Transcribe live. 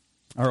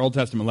Our Old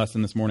Testament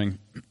lesson this morning,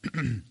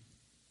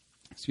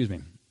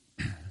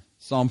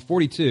 Psalm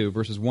 42,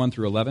 verses 1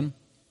 through 11.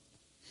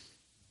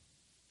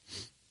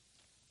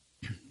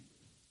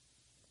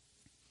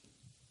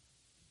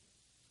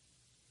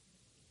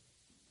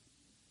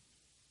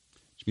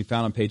 Should be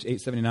found on page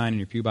 879 in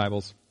your pew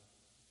Bibles.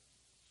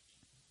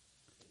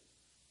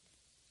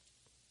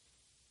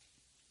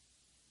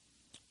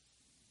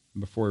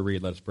 Before we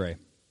read, let us pray.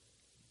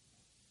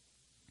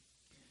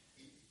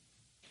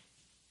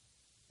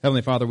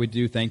 Heavenly Father, we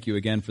do thank you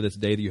again for this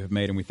day that you have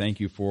made, and we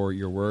thank you for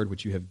your word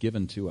which you have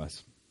given to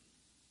us.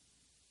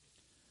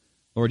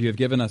 Lord, you have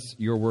given us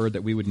your word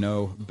that we would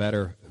know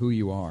better who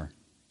you are,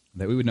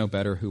 that we would know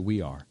better who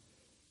we are,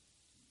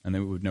 and that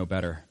we would know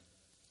better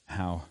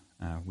how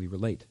we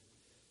relate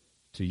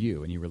to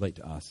you and you relate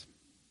to us.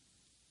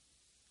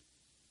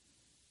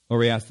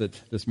 Lord, we ask that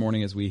this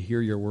morning as we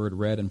hear your word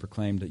read and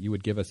proclaimed, that you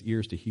would give us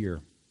ears to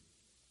hear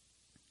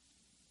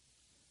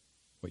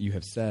what you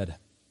have said,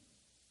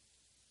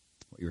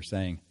 what you are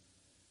saying.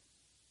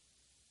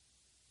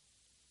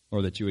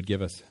 Lord, that you would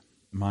give us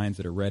minds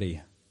that are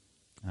ready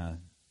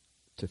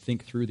to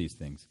think through these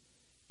things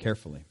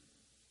carefully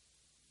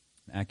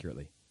and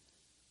accurately.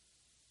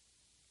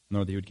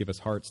 Lord, that you would give us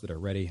hearts that are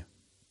ready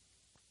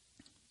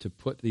to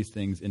put these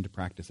things into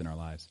practice in our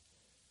lives.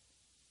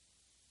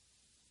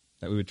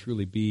 That we would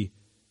truly be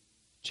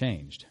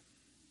changed.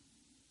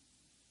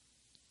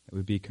 That we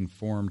would be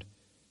conformed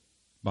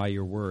by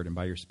your word and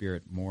by your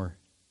Spirit more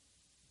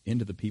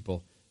into the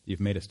people you've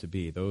made us to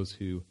be, those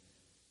who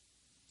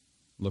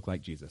look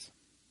like Jesus.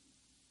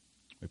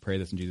 We pray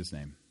this in Jesus'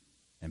 name.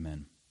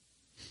 Amen.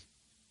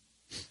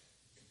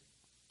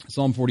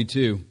 Psalm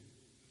 42.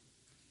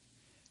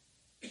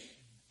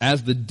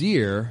 As the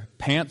deer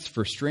pants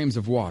for streams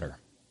of water,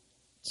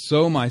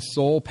 so my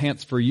soul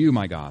pants for you,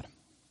 my God.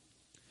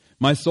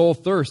 My soul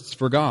thirsts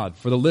for God,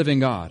 for the living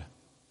God.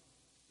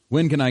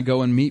 When can I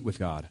go and meet with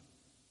God?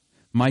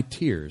 My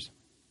tears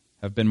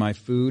have been my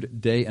food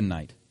day and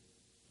night,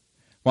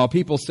 while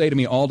people say to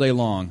me all day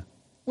long,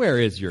 where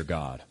is your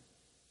God?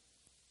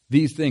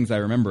 These things I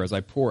remember as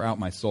I pour out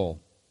my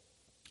soul,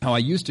 how I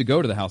used to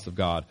go to the house of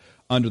God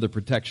under the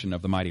protection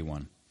of the Mighty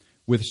One,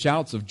 with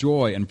shouts of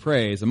joy and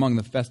praise among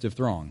the festive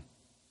throng.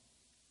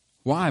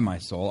 Why, my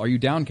soul, are you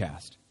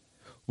downcast?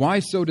 Why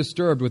so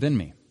disturbed within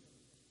me?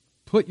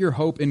 Put your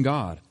hope in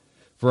God,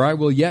 for I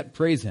will yet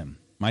praise him,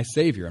 my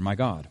Savior and my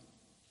God.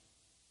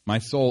 My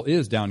soul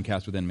is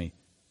downcast within me.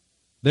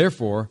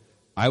 Therefore,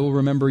 I will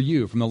remember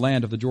you from the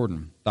land of the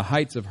Jordan, the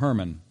heights of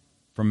Hermon,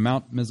 from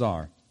Mount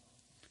Mizar.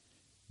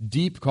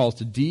 Deep calls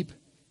to deep,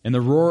 in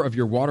the roar of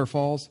your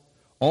waterfalls,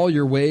 all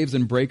your waves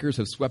and breakers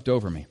have swept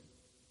over me.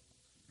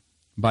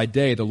 By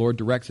day the Lord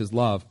directs his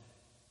love.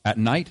 At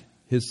night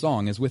his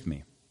song is with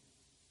me,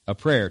 a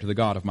prayer to the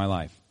God of my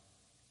life.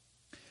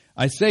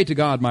 I say to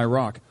God, my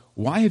rock,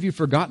 why have you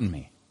forgotten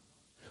me?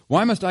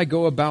 Why must I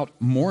go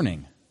about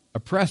mourning,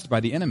 oppressed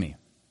by the enemy?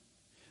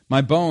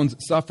 My bones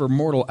suffer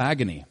mortal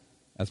agony,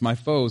 as my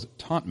foes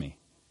taunt me,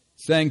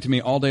 saying to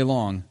me all day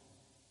long,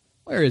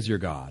 where is your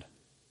God?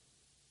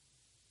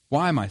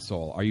 Why, my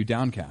soul, are you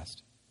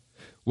downcast?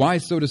 Why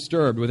so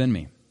disturbed within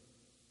me?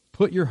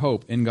 Put your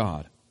hope in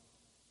God,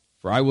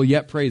 for I will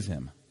yet praise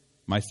him,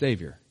 my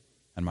Savior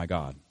and my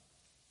God.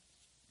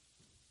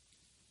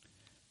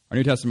 Our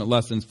New Testament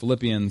lessons,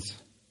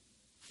 Philippians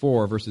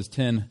 4, verses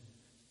 10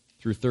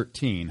 through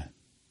 13.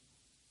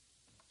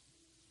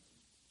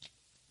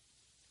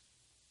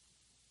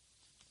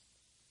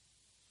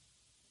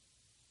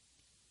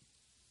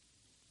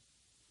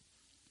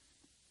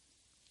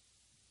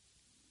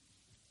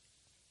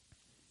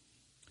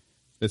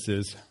 This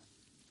is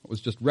what was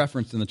just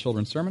referenced in the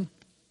children's sermon.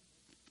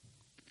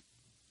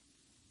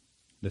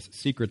 This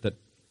secret that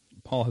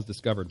Paul has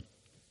discovered,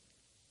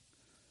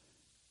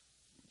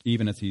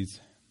 even as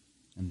he's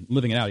and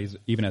living it out,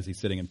 even as he's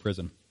sitting in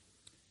prison.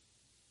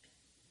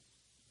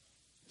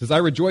 He says, I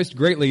rejoiced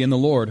greatly in the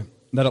Lord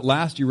that at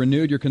last you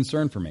renewed your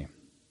concern for me.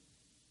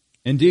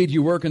 Indeed,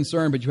 you were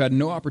concerned, but you had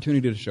no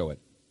opportunity to show it.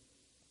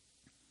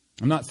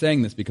 I'm not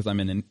saying this because I am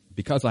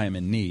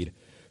in need,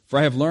 for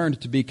I have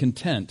learned to be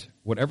content,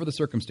 whatever the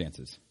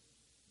circumstances.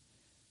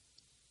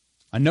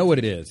 I know what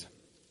it is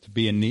to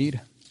be in need,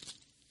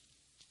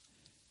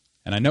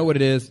 and I know what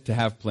it is to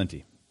have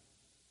plenty.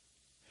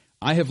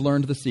 I have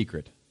learned the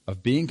secret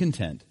of being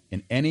content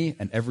in any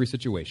and every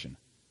situation,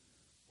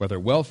 whether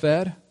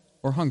well-fed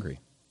or hungry,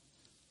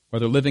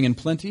 whether living in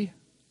plenty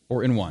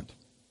or in want.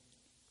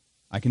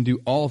 I can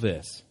do all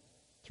this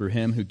through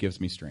him who gives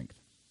me strength.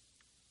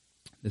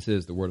 This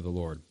is the word of the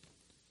Lord.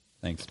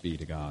 Thanks be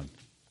to God.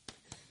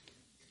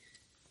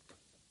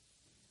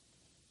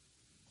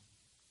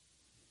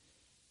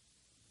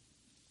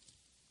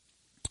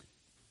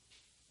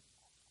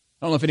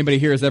 I don't know if anybody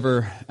here has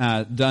ever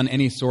done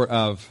any sort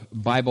of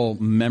Bible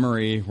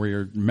memory where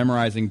you're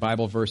memorizing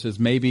Bible verses,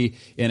 maybe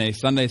in a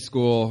Sunday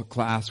school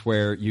class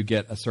where you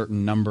get a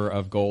certain number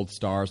of gold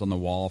stars on the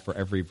wall for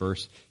every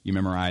verse you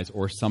memorize,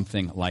 or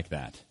something like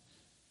that.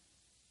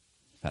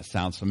 If that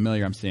sounds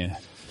familiar, I'm seeing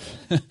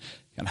kind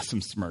of some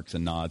smirks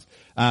and nods.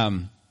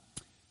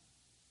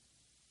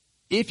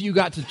 if you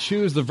got to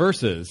choose the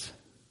verses,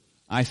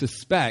 I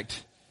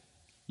suspect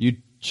you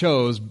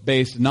chose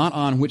based not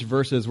on which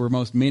verses were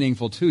most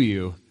meaningful to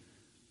you,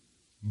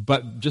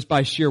 but just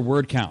by sheer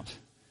word count.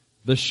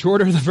 The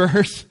shorter the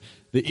verse,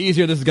 the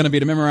easier this is going to be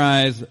to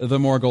memorize, the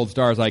more gold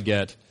stars I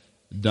get.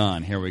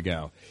 Done. Here we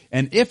go.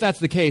 And if that's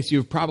the case,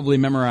 you've probably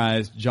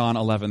memorized John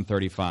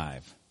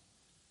 11:35.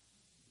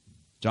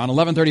 John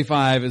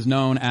 11:35 is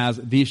known as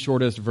the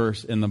shortest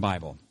verse in the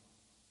Bible.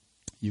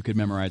 You could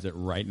memorize it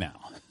right now,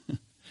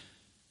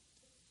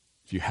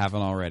 if you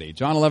haven't already.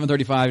 John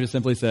 11:35 just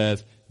simply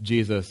says,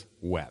 Jesus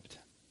wept.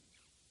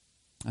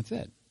 That's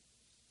it.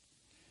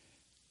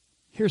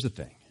 Here's the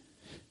thing.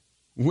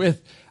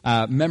 With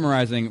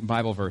memorizing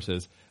Bible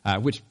verses,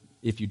 which,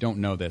 if you don't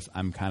know this,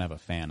 I'm kind of a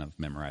fan of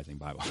memorizing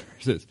Bible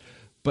verses,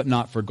 but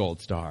not for gold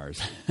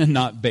stars,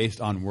 not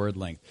based on word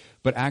length,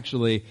 but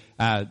actually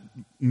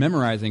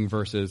memorizing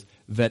verses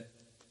that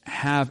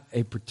have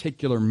a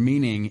particular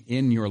meaning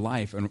in your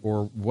life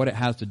or what it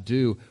has to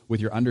do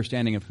with your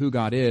understanding of who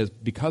God is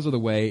because of the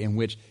way in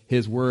which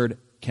His Word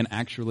can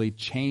actually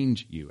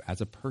change you as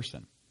a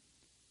person.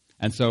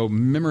 And so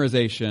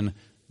memorization,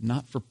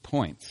 not for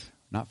points,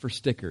 not for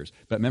stickers,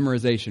 but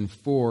memorization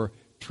for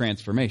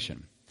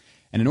transformation.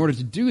 And in order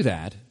to do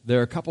that,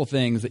 there are a couple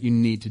things that you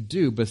need to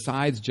do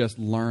besides just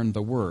learn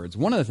the words.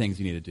 One of the things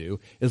you need to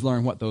do is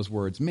learn what those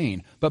words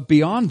mean. But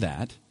beyond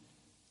that,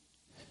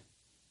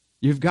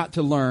 you've got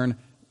to learn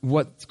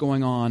what's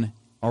going on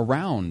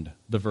around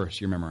the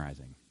verse you're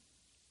memorizing.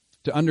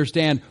 To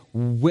understand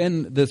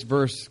when this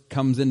verse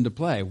comes into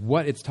play,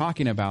 what it's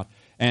talking about,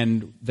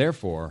 and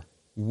therefore,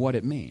 what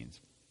it means.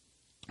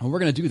 And we're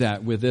going to do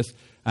that with this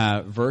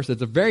verse.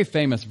 It's a very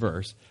famous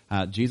verse,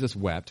 Jesus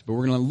wept, but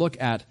we're going to look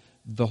at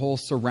the whole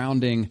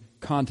surrounding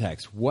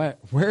context.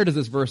 Where does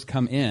this verse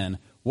come in?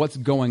 What's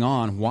going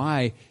on?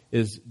 Why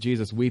is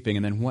Jesus weeping?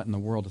 And then what in the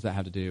world does that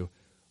have to do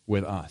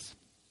with us?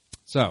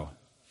 So,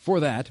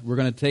 for that, we're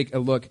going to take a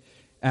look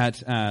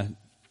at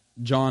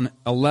John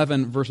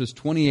 11, verses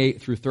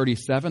 28 through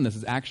 37. This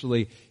is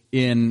actually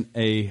in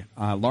a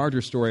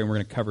larger story, and we're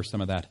going to cover some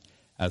of that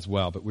as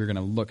well. But we're going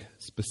to look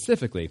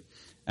specifically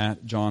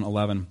at John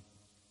 11,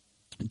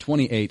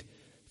 28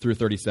 through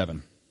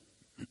 37.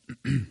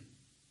 I'm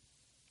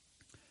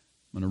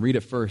going to read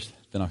it first,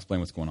 then I'll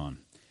explain what's going on.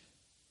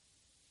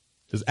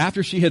 It says,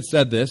 after she had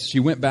said this, she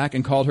went back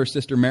and called her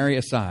sister Mary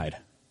aside.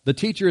 The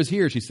teacher is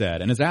here, she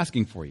said, and is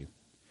asking for you.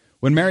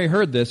 When Mary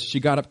heard this, she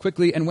got up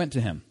quickly and went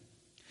to him.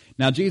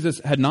 Now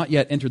Jesus had not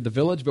yet entered the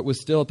village, but was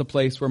still at the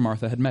place where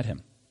Martha had met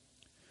him.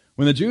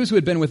 When the Jews who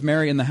had been with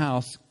Mary in the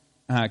house,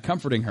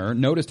 comforting her,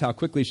 noticed how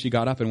quickly she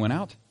got up and went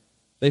out,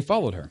 they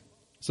followed her,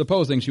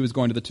 supposing she was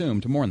going to the tomb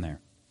to mourn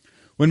there.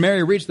 When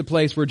Mary reached the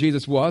place where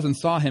Jesus was and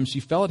saw him,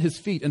 she fell at his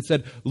feet and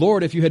said,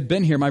 Lord, if you had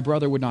been here, my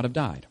brother would not have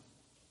died.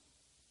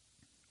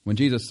 When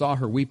Jesus saw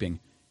her weeping,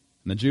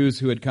 and the Jews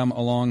who had come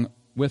along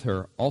with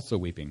her also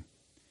weeping,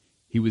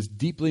 he was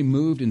deeply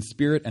moved in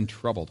spirit and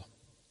troubled.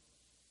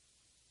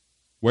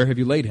 Where have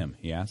you laid him?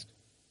 He asked.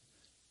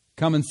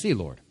 Come and see,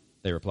 Lord,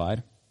 they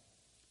replied.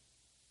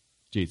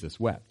 Jesus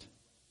wept.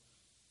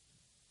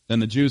 Then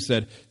the Jews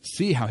said,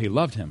 see how he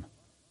loved him.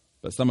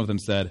 But some of them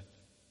said,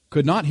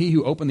 could not he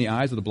who opened the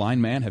eyes of the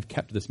blind man have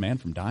kept this man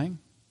from dying?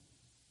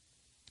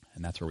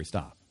 And that's where we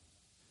stop.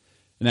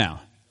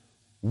 Now,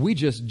 we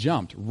just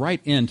jumped right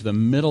into the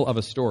middle of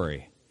a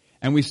story.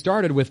 And we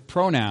started with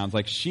pronouns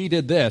like she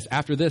did this,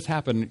 after this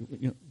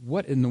happened.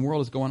 What in the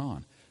world is going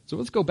on? So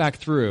let's go back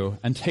through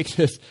and take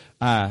this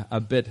a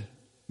bit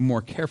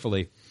more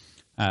carefully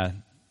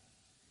and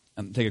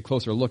take a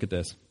closer look at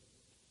this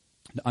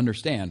to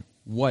understand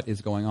what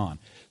is going on.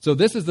 So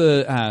this is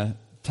the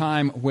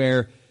time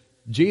where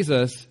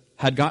Jesus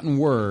had gotten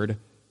word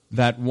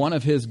that one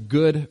of his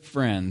good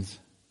friends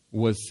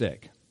was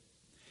sick.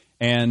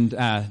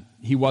 And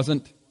he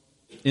wasn't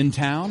in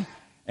town.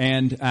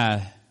 And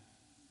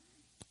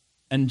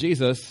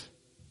Jesus,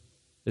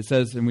 it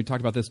says, and we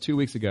talked about this 2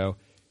 weeks ago,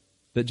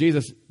 that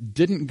Jesus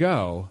didn't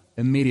go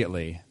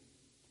immediately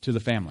to the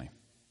family.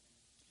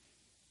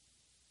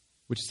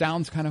 Which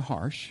sounds kind of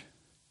harsh.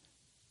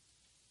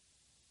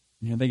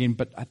 You're thinking,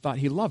 but I thought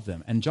he loved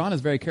them. And John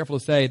is very careful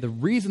to say the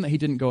reason that he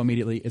didn't go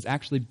immediately is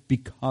actually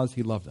because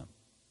he loved them.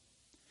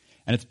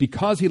 And it's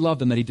because he loved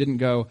them that he didn't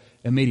go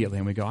immediately.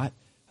 And we go,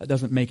 that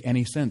doesn't make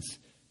any sense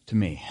to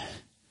me.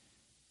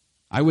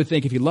 I would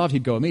think if he loved,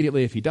 he'd go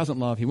immediately. If he doesn't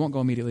love, he won't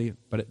go immediately.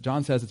 But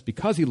John says it's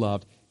because he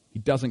loved, he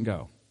doesn't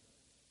go.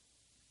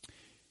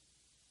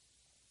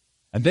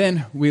 And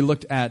then we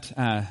looked at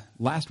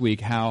last week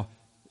how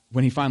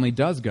when he finally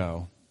does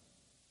go,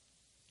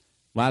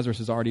 Lazarus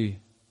has already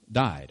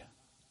died.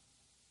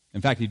 In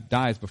fact, he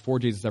dies before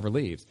Jesus ever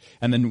leaves.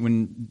 And then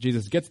when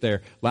Jesus gets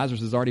there, Lazarus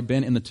has already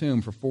been in the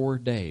tomb for 4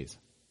 days.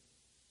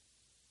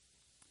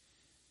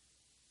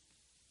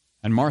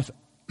 And Martha,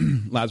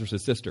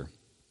 Lazarus' sister,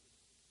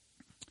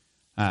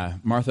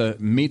 Martha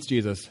meets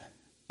Jesus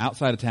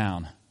outside of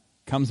town,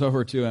 comes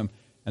over to him,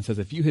 and says,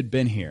 if you had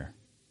been here,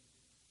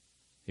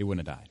 he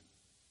wouldn't have died.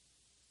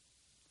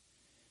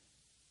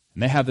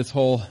 And they have this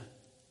whole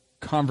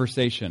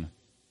conversation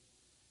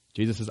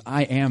Jesus says,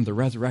 I am the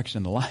resurrection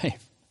and the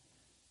life.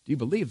 Do you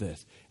believe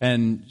this?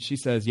 And she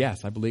says,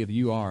 yes, I believe that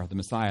you are the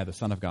Messiah, the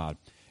Son of God.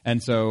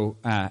 And so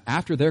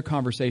after their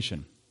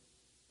conversation,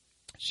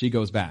 she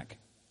goes back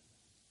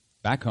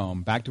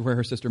home, back to where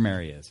her sister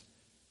Mary is.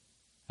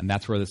 And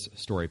that's where this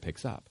story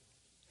picks up.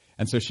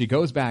 And so she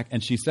goes back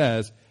and she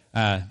says,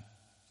 after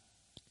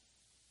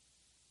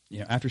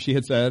she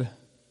had said,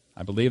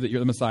 I believe that you're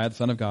the Messiah, the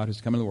Son of God,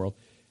 who's come into the world.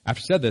 After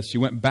she said this, she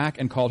went back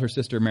and called her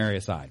sister Mary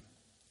aside.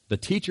 The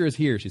teacher is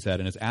here, she said,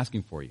 and is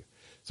asking for you.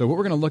 So what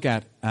we're going to look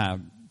at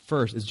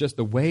first is just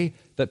the way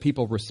that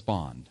people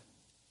respond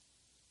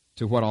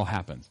to what all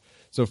happens.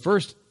 So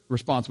first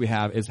response we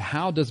have is,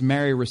 how does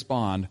Mary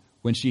respond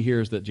when she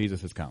hears that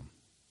Jesus has come?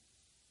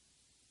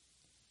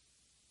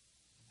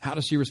 How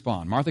does she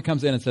respond? Martha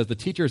comes in and says, the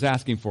teacher is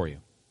asking for you.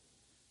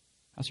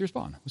 How does she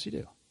respond? What does she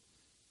do?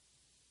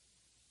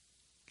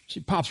 She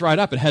pops right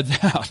up and heads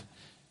out.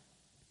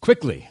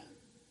 Quickly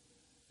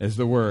is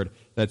the word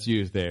that's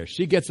used there.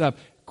 She gets up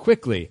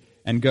quickly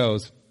and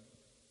goes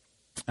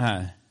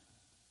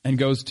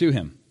to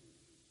him.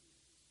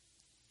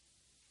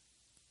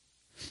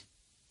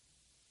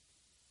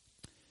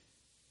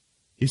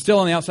 He's still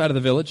on the outside of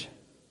the village,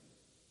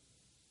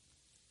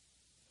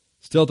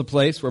 still at the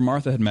place where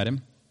Martha had met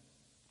him.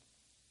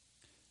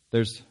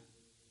 There's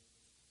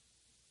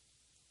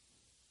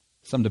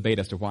some debate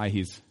as to why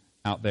he's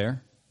out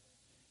there.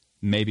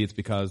 Maybe it's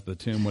because the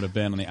tomb would have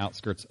been on the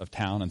outskirts of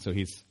town, and so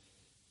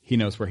he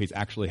knows where he's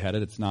actually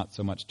headed. It's not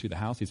so much to the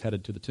house. He's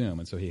headed to the tomb,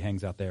 and so he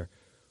hangs out there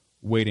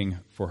waiting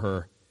for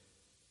her,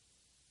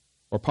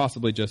 or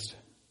possibly just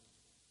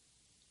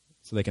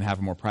so they can have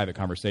a more private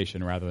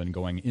conversation rather than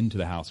going into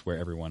the house where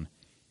everyone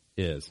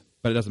is.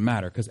 But it doesn't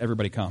matter because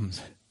everybody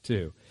comes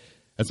too.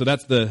 And so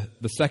that's the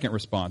second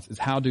response, is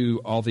how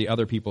do all the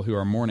other people who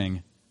are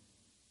mourning,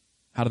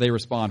 how do they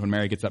respond when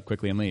Mary gets up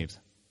quickly and leaves?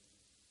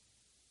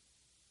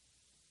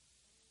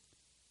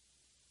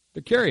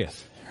 They're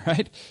curious,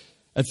 right?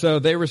 And so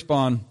they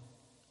respond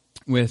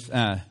with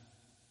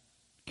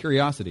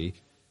curiosity,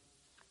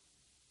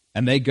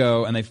 and they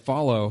go and they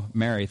follow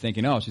Mary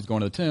thinking, oh, she's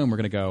going to the tomb, we're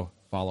going to go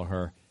follow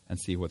her and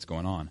see what's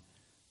going on.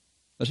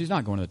 But she's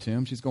not going to the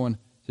tomb, she's going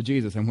to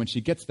Jesus. And when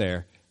she gets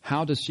there,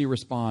 how does she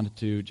respond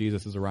to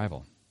Jesus'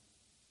 arrival?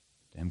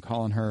 To him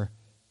calling her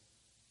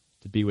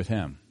to be with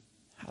him.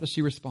 How does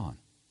she respond?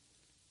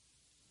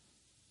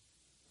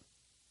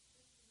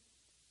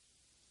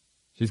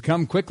 She's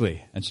come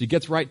quickly, and she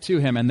gets right to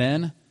him, and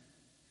then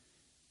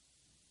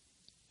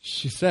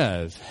she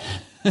says,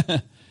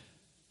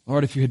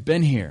 Lord, if you had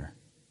been here,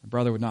 my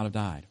brother would not have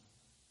died.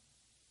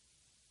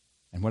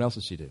 And what else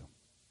does she do?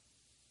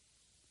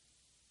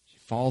 She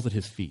falls at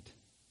his feet.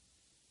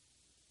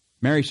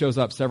 Mary shows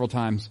up several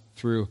times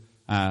through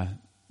the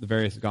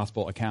various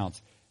gospel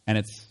accounts, and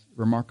it's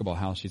remarkable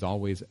how she's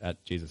always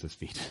at Jesus'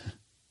 feet.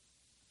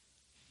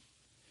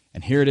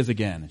 And here it is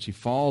again, and she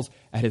falls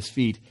at his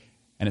feet,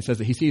 and it says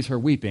that he sees her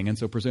weeping, and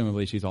so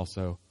presumably she's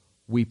also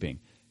weeping.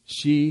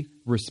 She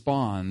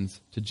responds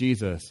to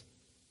Jesus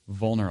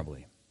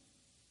vulnerably.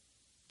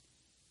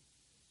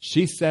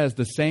 She says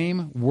the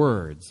same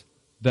words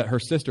that her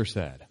sister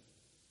said,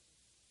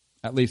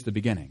 at least the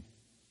beginning.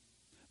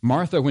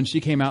 Martha, when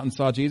she came out and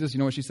saw Jesus, you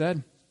know what she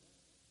said?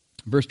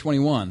 Verse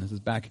 21, this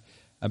is back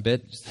a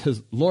bit, she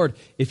says, Lord,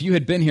 if you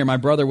had been here, my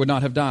brother would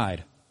not have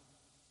died.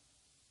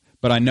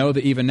 But I know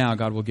that even now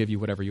God will give you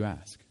whatever you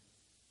ask.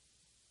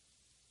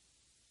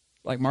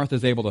 Like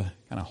Martha's able to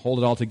kind of hold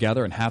it all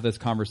together and have this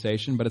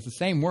conversation, but it's the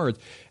same words.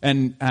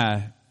 And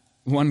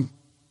one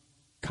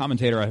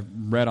commentator I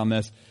read on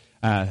this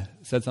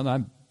said something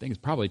I think is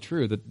probably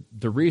true, that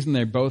the reason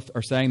they both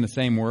are saying the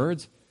same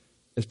words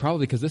is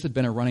probably because this had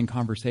been a running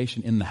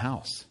conversation in the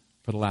house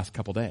for the last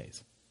couple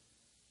days.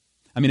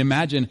 I mean,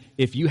 imagine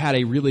if you had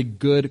a really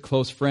good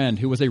close friend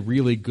who was a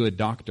really good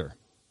doctor,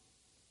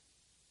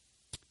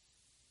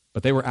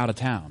 but they were out of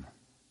town.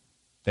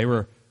 They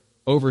were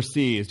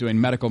overseas doing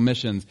medical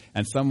missions,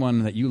 and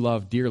someone that you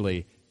love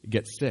dearly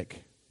gets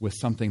sick with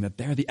something that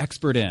they're the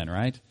expert in,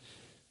 right?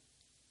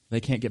 They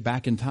can't get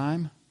back in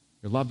time.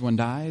 Your loved one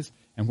dies,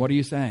 and what are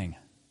you saying?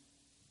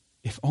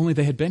 If only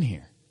they had been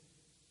here.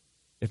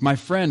 If my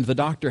friend, the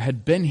doctor,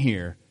 had been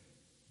here,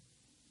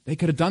 they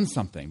could have done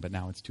something, but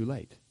now it's too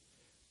late.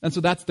 And so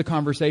that's the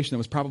conversation that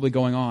was probably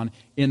going on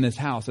in this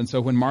house. And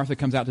so when Martha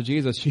comes out to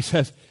Jesus, she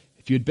says,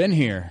 if you had been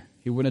here,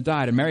 he wouldn't have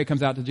died. And Mary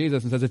comes out to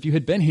Jesus and says, if you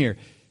had been here,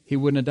 he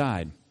wouldn't have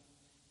died.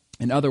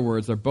 In other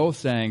words, they're both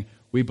saying,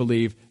 we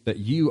believe that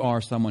you are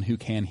someone who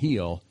can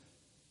heal,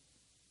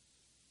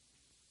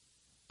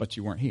 but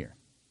you weren't here.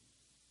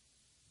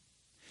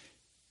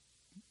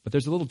 But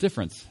there's a little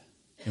difference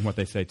in what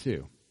they say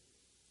too.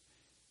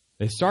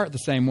 They start the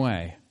same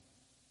way,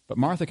 but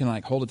Martha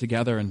can hold it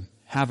together and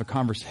have a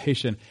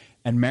conversation,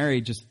 and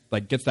Mary just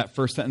gets that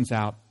first sentence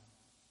out,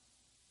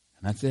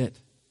 and that's it.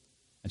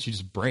 And she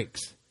just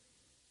breaks.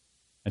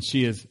 And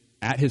she is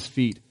at his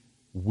feet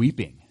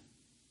weeping.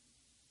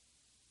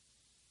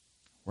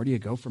 Where do you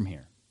go from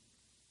here?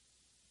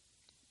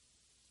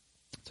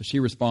 So she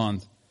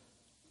responds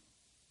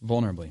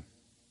vulnerably.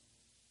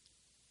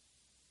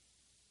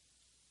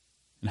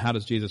 how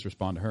does Jesus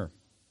respond to her?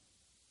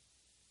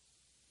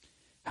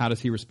 How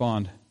does he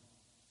respond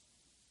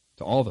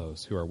to all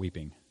those who are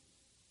weeping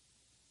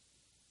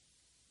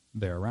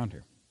there around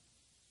her?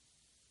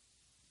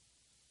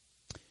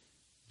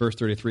 Verse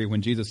 33,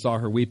 when Jesus saw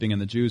her weeping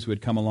and the Jews who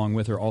had come along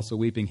with her also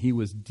weeping, he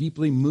was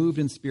deeply moved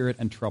in spirit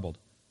and troubled.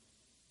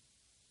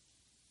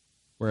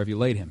 Where have you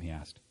laid him? He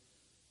asked.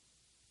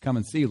 Come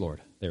and see,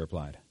 Lord, they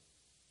replied.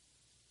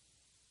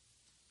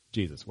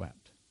 Jesus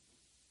wept.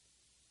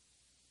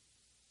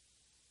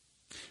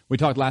 We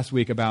talked last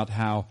week about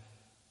how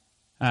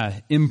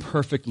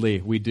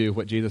imperfectly we do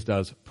what Jesus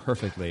does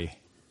perfectly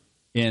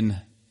in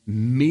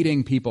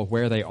meeting people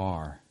where they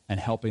are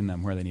and helping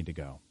them where they need to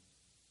go.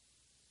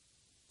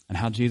 And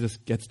how Jesus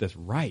gets this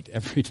right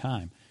every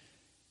time.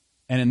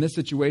 And in this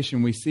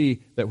situation, we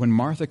see that when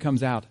Martha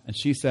comes out and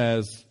she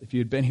says, if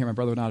you had been here, my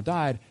brother would not have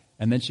died.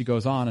 And then she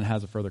goes on and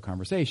has a further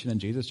conversation. And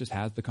Jesus just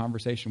has the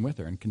conversation with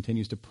her and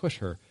continues to push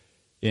her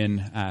in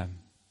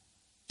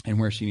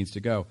where she needs to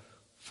go.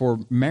 For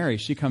Mary,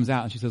 she comes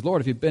out and she says, Lord,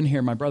 if you'd been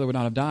here, my brother would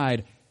not have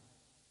died.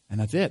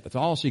 And that's it. That's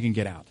all she can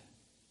get out.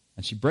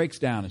 And she breaks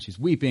down and she's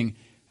weeping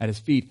at his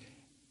feet.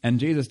 And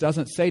Jesus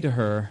doesn't say to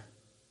her,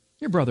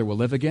 your brother will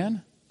live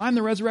again. I'm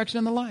the resurrection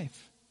and the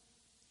life.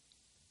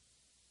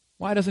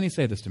 Why doesn't he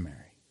say this to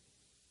Mary?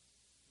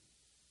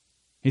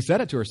 He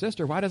said it to her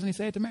sister. Why doesn't he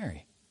say it to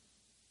Mary?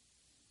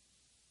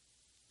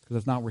 Because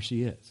that's not where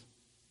she is.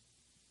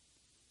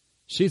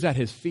 She's at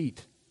his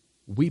feet,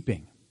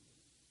 weeping.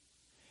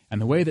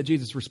 And the way that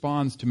Jesus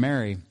responds to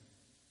Mary,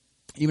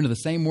 even to the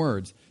same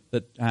words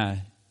that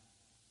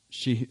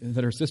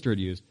her sister had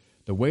used,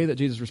 the way that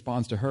Jesus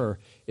responds to her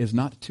is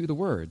not to the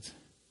words,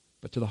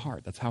 but to the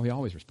heart. That's how he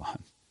always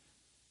responds.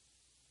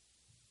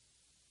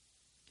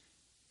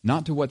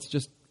 Not to what's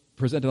just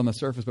presented on the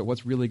surface, but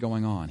what's really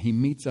going on. He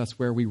meets us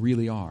where we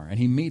really are. And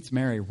he meets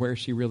Mary where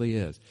she really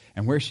is.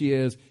 And where she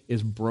is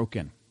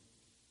broken.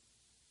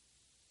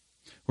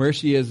 Where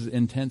she is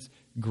intense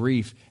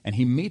grief. And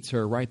he meets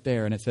her right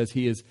there. And it says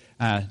he is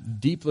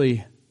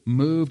deeply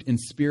moved in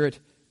spirit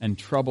and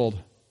troubled.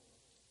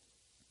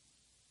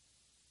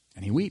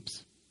 And he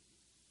weeps.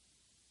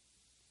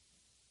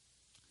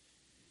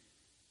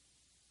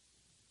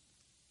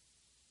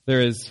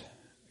 There is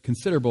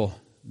considerable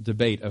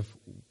debate of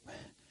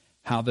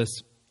how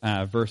this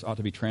verse ought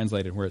to be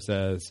translated, where it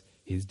says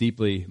he's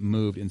deeply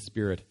moved in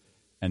spirit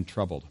and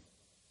troubled.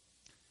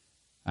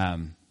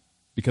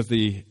 Because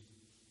the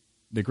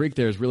Greek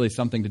there is really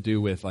something to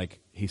do with like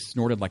he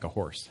snorted like a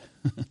horse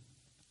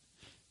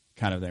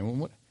kind of thing.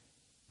 Well,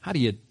 how do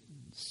you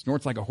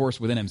snorts like a horse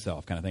within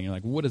himself kind of thing? You're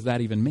like, what does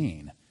that even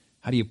mean?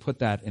 How do you put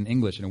that in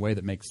English in a way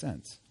that makes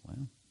sense?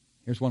 Well,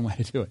 here's one way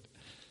to do it.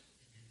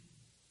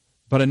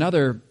 But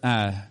another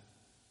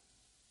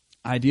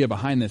idea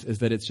behind this is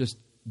that it's just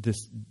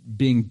this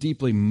being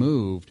deeply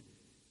moved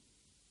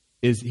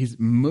is he's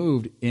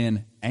moved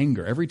in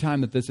anger. Every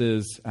time that this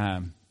is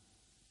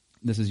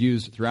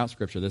used throughout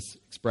Scripture, this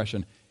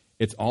expression,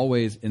 it's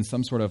always in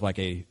some sort of like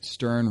a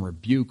stern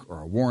rebuke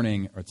or a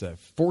warning, or it's a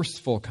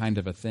forceful kind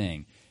of a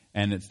thing.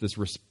 And it's this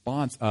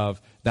response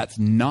of, that's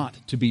not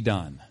to be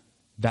done.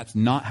 That's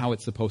not how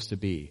it's supposed to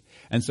be.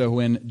 And so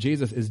when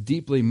Jesus is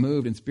deeply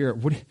moved in spirit,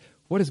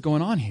 what is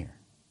going on here?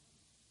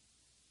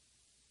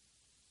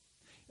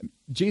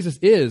 Jesus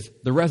is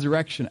the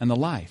resurrection and the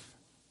life.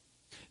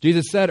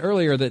 Jesus said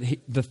earlier that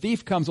the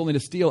thief comes only to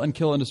steal and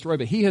kill and destroy,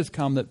 but he has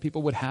come that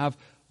people would have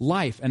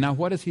life. And now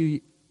what is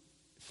he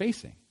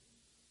facing?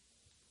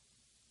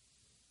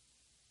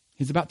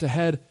 He's about to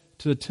head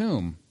to the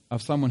tomb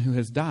of someone who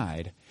has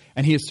died.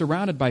 And he is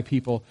surrounded by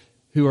people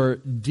who are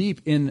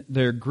deep in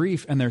their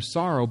grief and their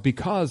sorrow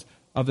because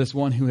of this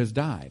one who has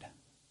died.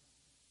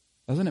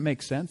 Doesn't it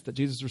make sense that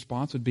Jesus'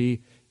 response would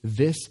be,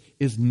 this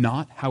is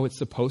not how it's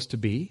supposed to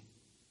be?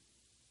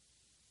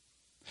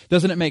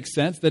 Doesn't it make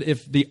sense that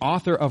if the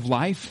author of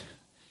life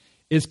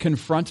is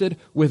confronted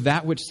with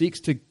that which seeks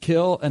to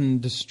kill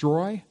and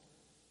destroy,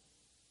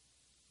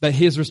 that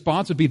his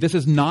response would be, this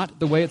is not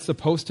the way it's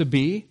supposed to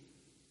be?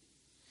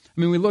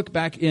 I mean, we look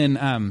back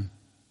in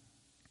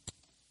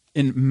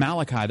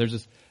Malachi, there's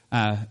this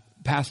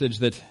passage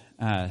that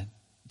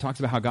talks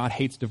about how God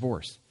hates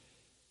divorce.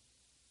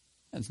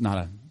 It's not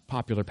a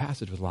popular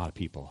passage with a lot of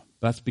people.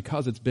 That's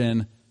because it's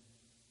been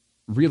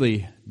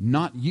really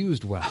not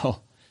used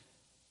well.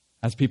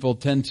 As people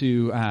tend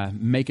to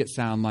make it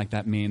sound like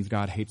that means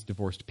God hates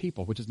divorced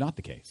people, which is not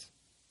the case.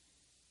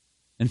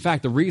 In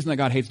fact, the reason that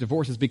God hates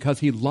divorce is because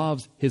he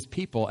loves his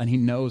people and he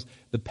knows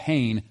the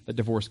pain that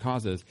divorce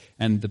causes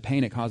and the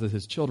pain it causes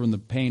his children, the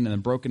pain and the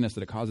brokenness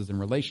that it causes in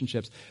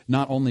relationships,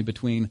 not only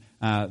between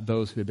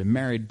those who have been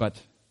married,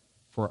 but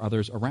for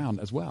others around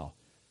as well.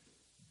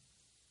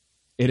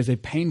 It is a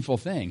painful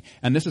thing.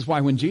 And this is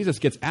why when Jesus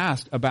gets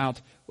asked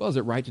about, well, is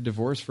it right to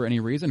divorce for any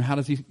reason? How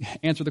does he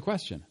answer the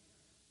question?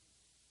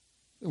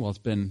 Well, it's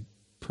been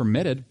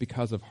permitted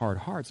because of hard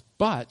hearts,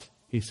 but,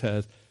 he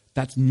says,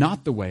 that's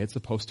not the way it's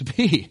supposed to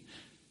be.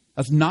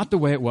 That's not the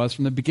way it was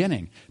from the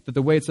beginning. That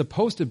the way it's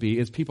supposed to be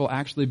is people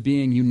actually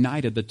being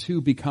united, the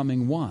two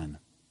becoming one.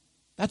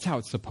 That's how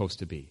it's supposed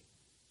to be.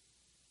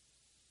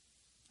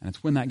 And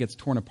it's when that gets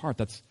torn apart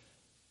that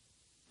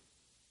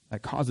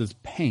causes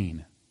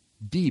pain,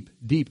 deep,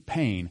 deep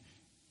pain.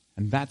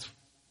 And that's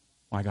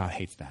why God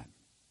hates that.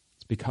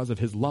 It's because of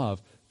his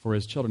love for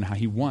his children, how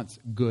he wants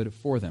good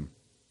for them.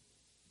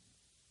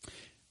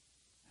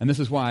 And this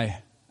is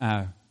why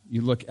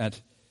you look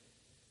at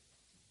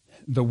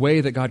the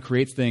way that God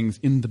creates things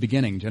in the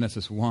beginning,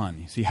 Genesis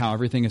 1. You see how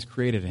everything is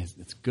created.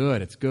 It's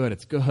good, it's good,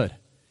 it's good.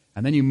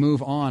 And then you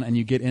move on and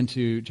you get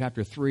into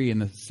chapter 3 and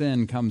the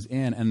sin comes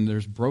in and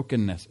there's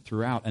brokenness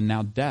throughout. And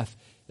now death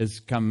has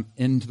come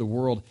into the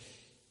world.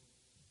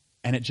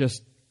 And it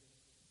just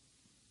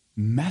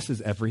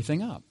messes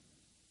everything up.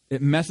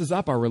 It messes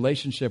up our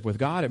relationship with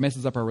God. It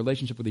messes up our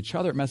relationship with each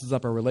other. It messes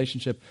up our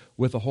relationship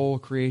with the whole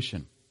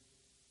creation.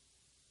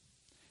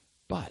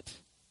 But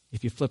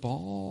if you flip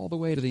all the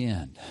way to the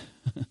end,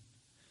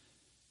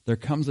 there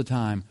comes a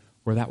time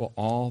where that will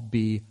all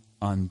be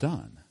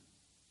undone.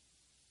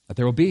 That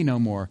there will be no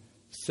more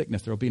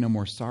sickness. There will be no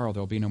more sorrow.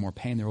 There will be no more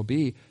pain. There will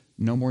be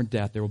no more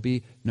death. There will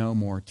be no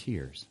more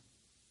tears.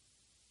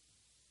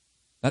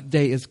 That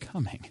day is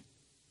coming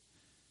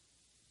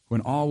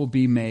when all will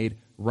be made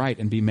right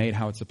and be made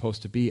how it's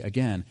supposed to be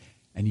again.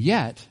 And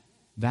yet,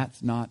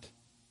 that's not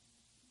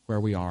where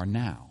we are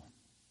now.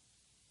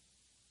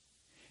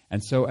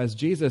 And so as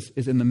Jesus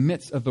is in the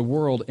midst of the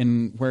world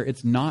in where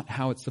it's not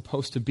how it's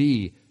supposed to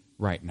be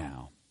right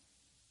now,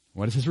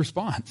 what is his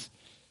response?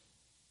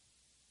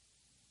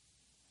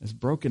 It's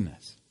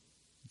brokenness.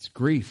 It's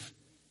grief.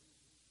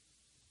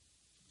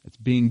 It's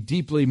being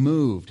deeply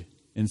moved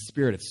in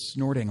spirit. It's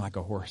snorting like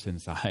a horse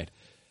inside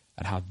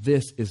at how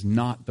this is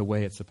not the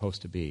way it's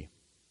supposed to be.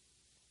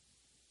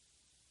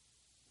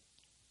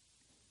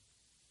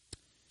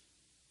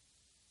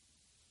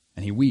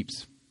 And he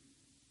weeps.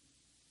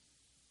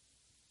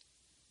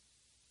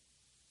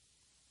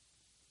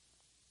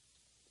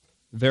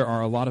 There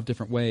are a lot of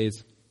different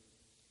ways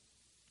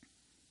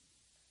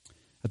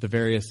that the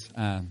various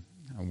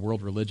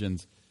world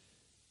religions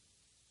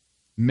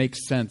make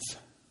sense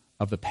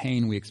of the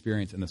pain we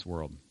experience in this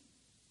world.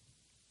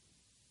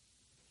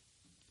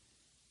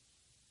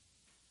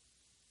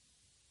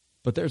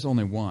 But there's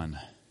only one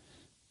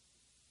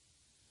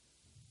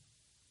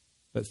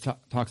that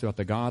talks about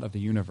the God of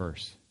the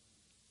universe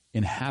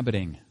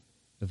inhabiting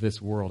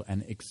this world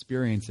and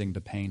experiencing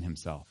the pain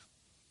himself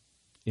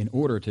in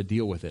order to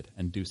deal with it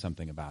and do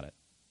something about it.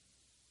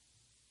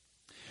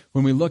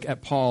 When we look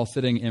at Paul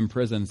sitting in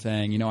prison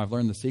saying, I've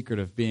learned the secret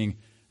of being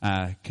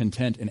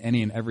content in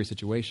any and every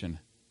situation.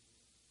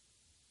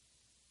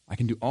 I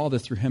can do all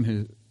this through him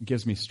who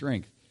gives me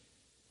strength.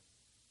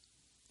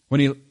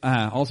 When he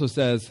also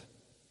says,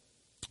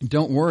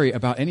 don't worry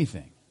about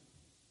anything,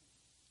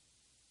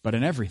 but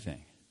in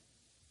everything,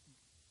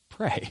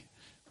 pray.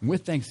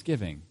 With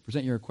thanksgiving,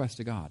 present your request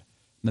to God.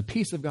 And the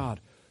peace of God,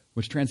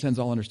 which transcends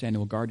all understanding,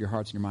 will guard your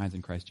hearts and your minds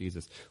in Christ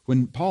Jesus.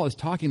 When Paul is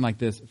talking like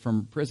this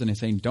from prison,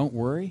 he's saying, don't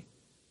worry.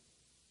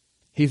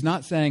 He's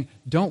not saying,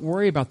 don't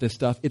worry about this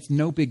stuff. It's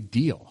no big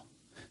deal.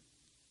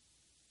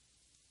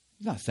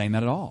 He's not saying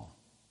that at all.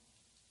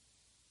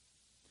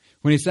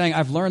 When he's saying,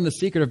 I've learned the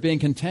secret of being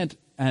content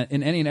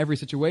in any and every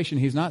situation,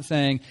 he's not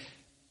saying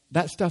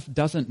that stuff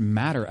doesn't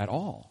matter at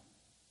all.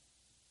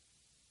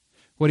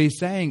 What he's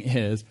saying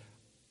is,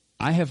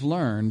 I have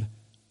learned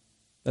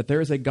that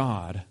there is a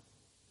God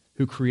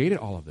who created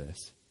all of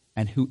this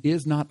and who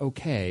is not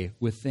okay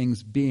with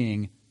things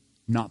being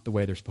not the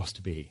way they're supposed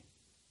to be.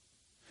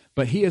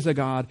 But he is a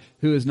God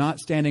who is not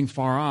standing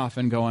far off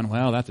and going,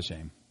 well, that's a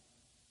shame.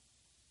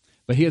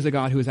 But he is a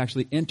God who has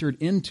actually entered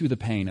into the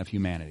pain of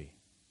humanity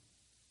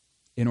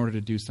in order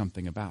to do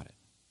something about it.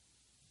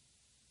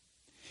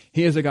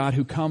 He is a God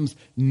who comes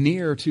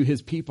near to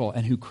his people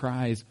and who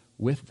cries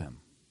with them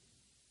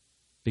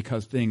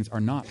because things are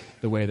not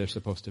the way they're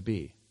supposed to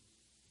be.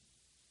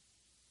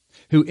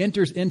 Who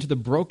enters into the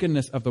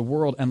brokenness of the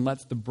world and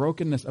lets the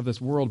brokenness of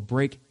this world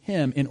break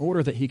him in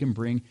order that he can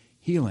bring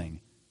healing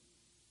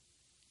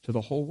to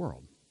the whole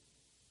world,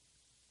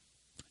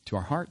 to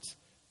our hearts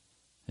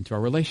and to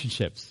our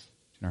relationships,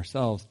 to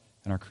ourselves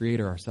and our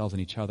Creator, ourselves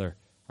and each other,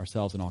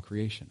 ourselves and all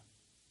creation.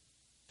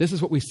 This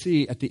is what we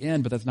see at the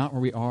end, but that's not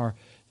where we are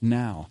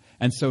now.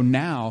 And so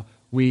now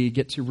we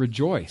get to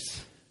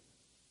rejoice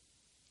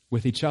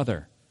with each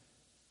other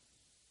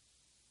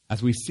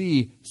as we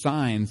see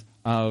signs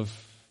of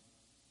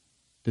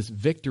this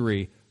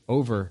victory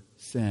over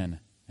sin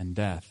and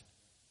death.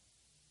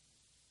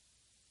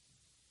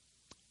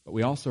 But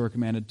we also are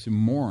commanded to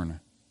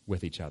mourn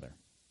with each other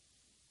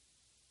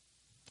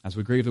as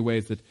we grieve the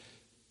ways that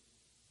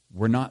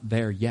we're not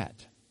there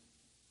yet.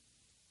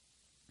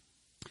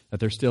 That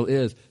there still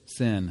is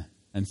sin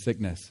and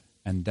sickness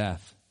and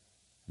death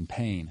and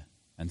pain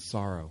and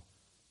sorrow.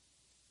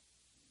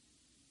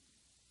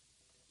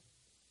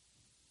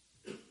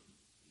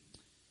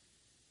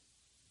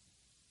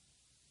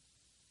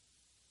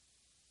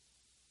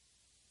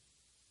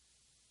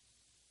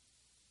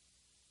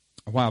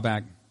 A while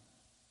back,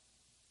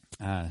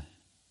 I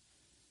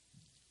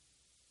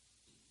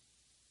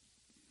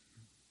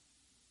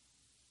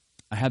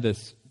had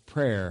this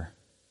prayer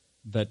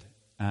that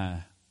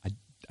I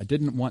I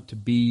didn't want to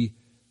be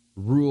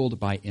ruled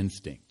by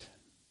instinct.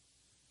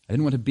 I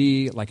didn't want to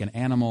be like an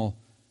animal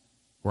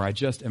where I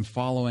just am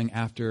following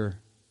after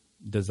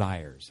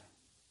desires.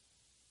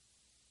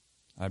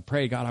 I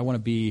pray, God, I want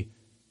to be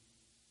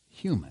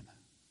human,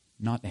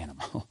 not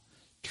animal,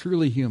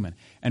 truly human.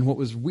 And what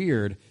was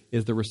weird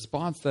is the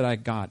response that I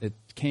got, it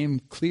came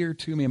clear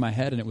to me in my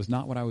head, and it was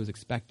not what I was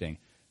expecting,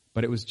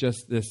 but it was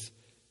just this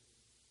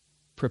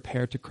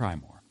prepare to cry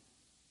more.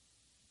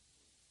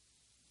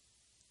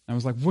 I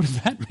was like, what does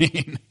that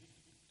mean?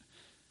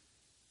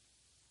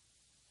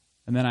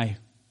 And then I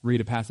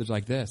read a passage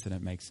like this, and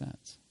it makes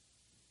sense.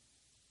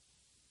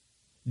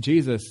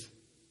 Jesus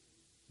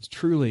is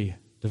truly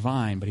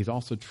divine, but he's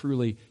also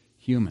truly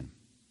human.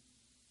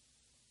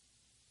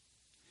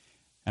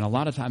 And a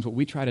lot of times what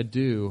we try to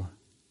do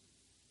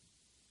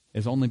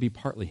is only be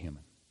partly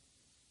human.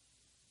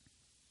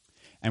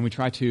 And we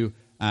try to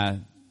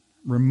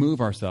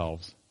remove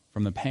ourselves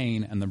from the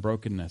pain and the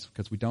brokenness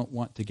because we don't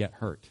want to get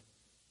hurt.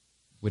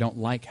 We don't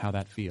like how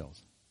that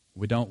feels.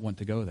 We don't want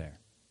to go there.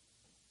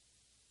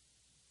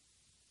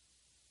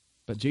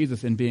 But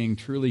Jesus, in being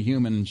truly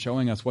human and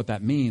showing us what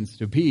that means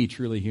to be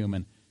truly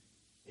human,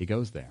 he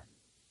goes there.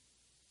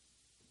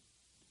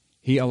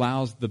 He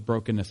allows the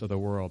brokenness of the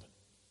world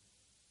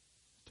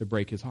to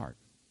break his heart.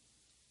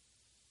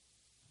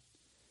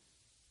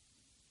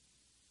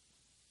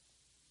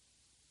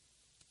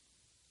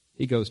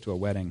 He goes to a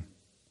wedding,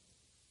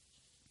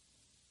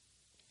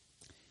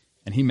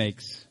 and he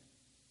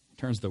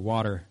turns the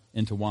water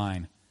into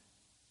wine,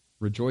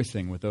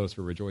 rejoicing with those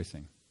who are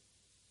rejoicing.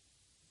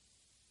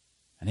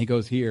 And he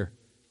goes here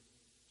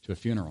to a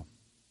funeral,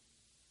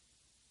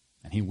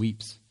 and he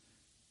weeps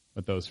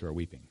with those who are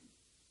weeping.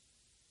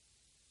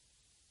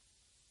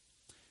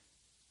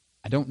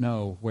 I don't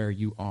know where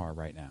you are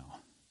right now,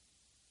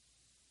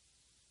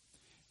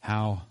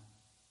 how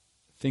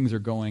things are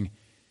going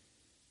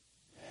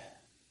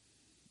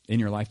in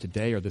your life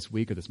today or this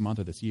week or this month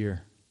or this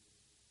year.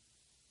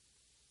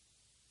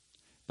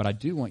 But I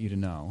do want you to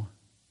know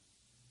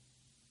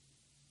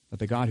that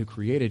the God who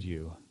created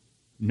you,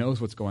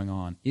 knows what's going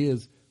on,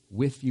 is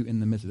with you in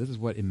the midst of it. This is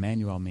what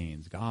Emmanuel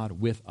means, God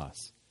with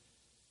us.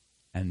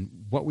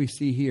 And what we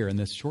see here in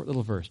this short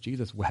little verse,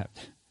 Jesus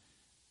wept,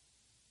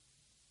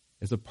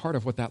 is a part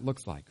of what that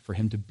looks like, for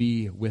him to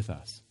be with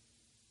us,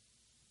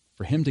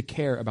 for him to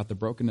care about the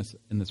brokenness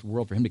in this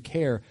world, for him to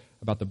care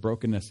about the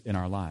brokenness in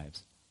our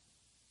lives.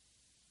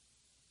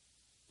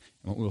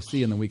 And what we'll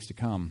see in the weeks to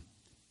come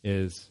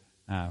is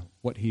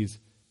what he's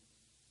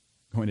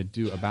going to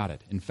do about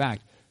it. In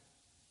fact,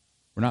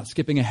 we're not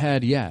skipping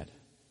ahead yet,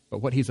 but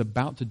what he's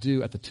about to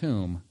do at the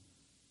tomb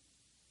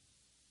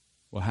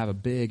will have a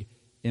big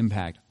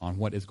impact on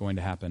what is going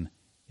to happen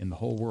in the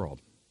whole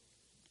world.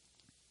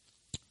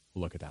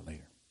 We'll look at that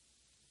later.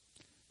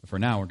 But for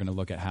now, we're going to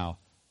look at how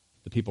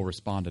the people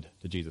responded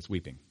to Jesus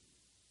weeping.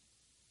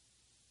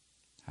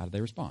 How did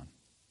they respond?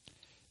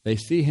 They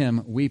see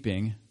him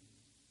weeping,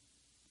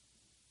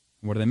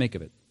 and what do they make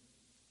of it?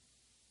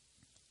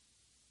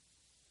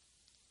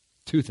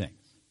 Two things.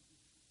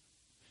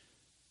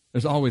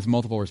 There's always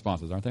multiple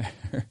responses, aren't there?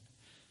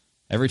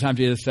 Every time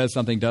Jesus says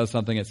something, does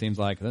something, it seems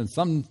like then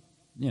some,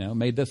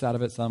 made this out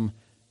of it, some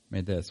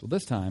made this. Well,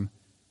 this time,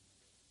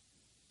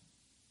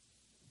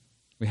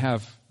 we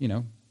have,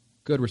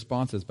 good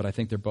responses, but I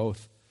think they're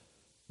both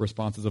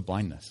responses of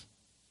blindness.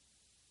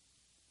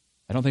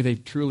 I don't think they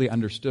truly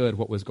understood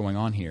what was going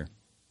on here.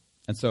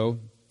 And so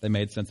they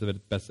made sense of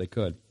it best they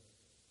could.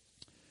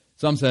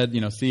 Some said,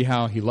 see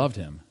how he loved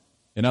him.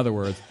 In other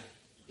words,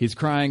 he's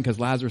crying because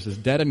Lazarus is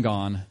dead and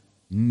gone,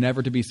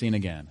 never to be seen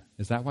again.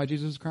 Is that why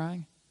Jesus is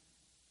crying?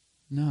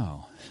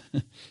 No.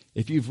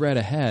 If you've read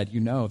ahead,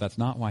 you know that's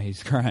not why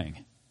he's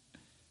crying.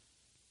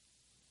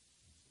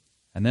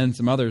 And then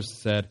some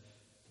others said,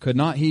 could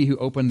not he who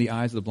opened the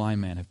eyes of the blind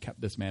man have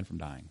kept this man from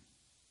dying?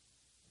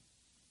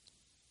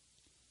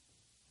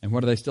 And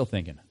what are they still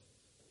thinking?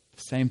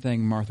 The same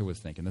thing Martha was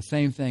thinking. The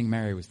same thing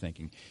Mary was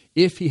thinking.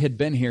 If he had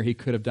been here, he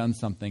could have done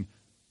something,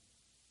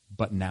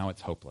 but now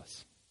it's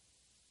hopeless.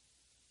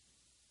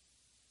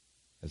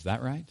 Is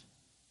that right?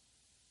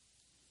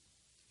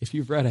 If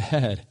you've read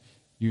ahead,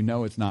 you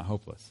know it's not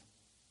hopeless.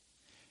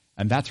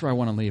 And that's where I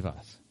want to leave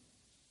us,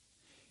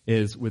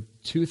 is with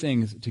two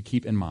things to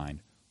keep in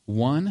mind.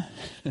 One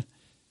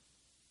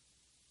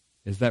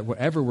is that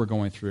whatever we're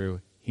going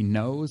through, he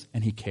knows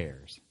and he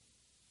cares.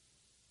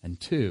 And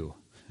two,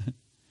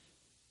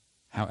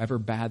 however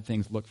bad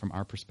things look from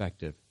our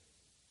perspective,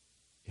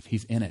 if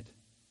he's in it,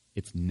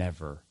 it's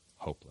never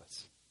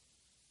hopeless.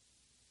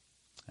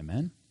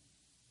 Amen?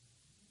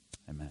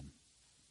 Amen.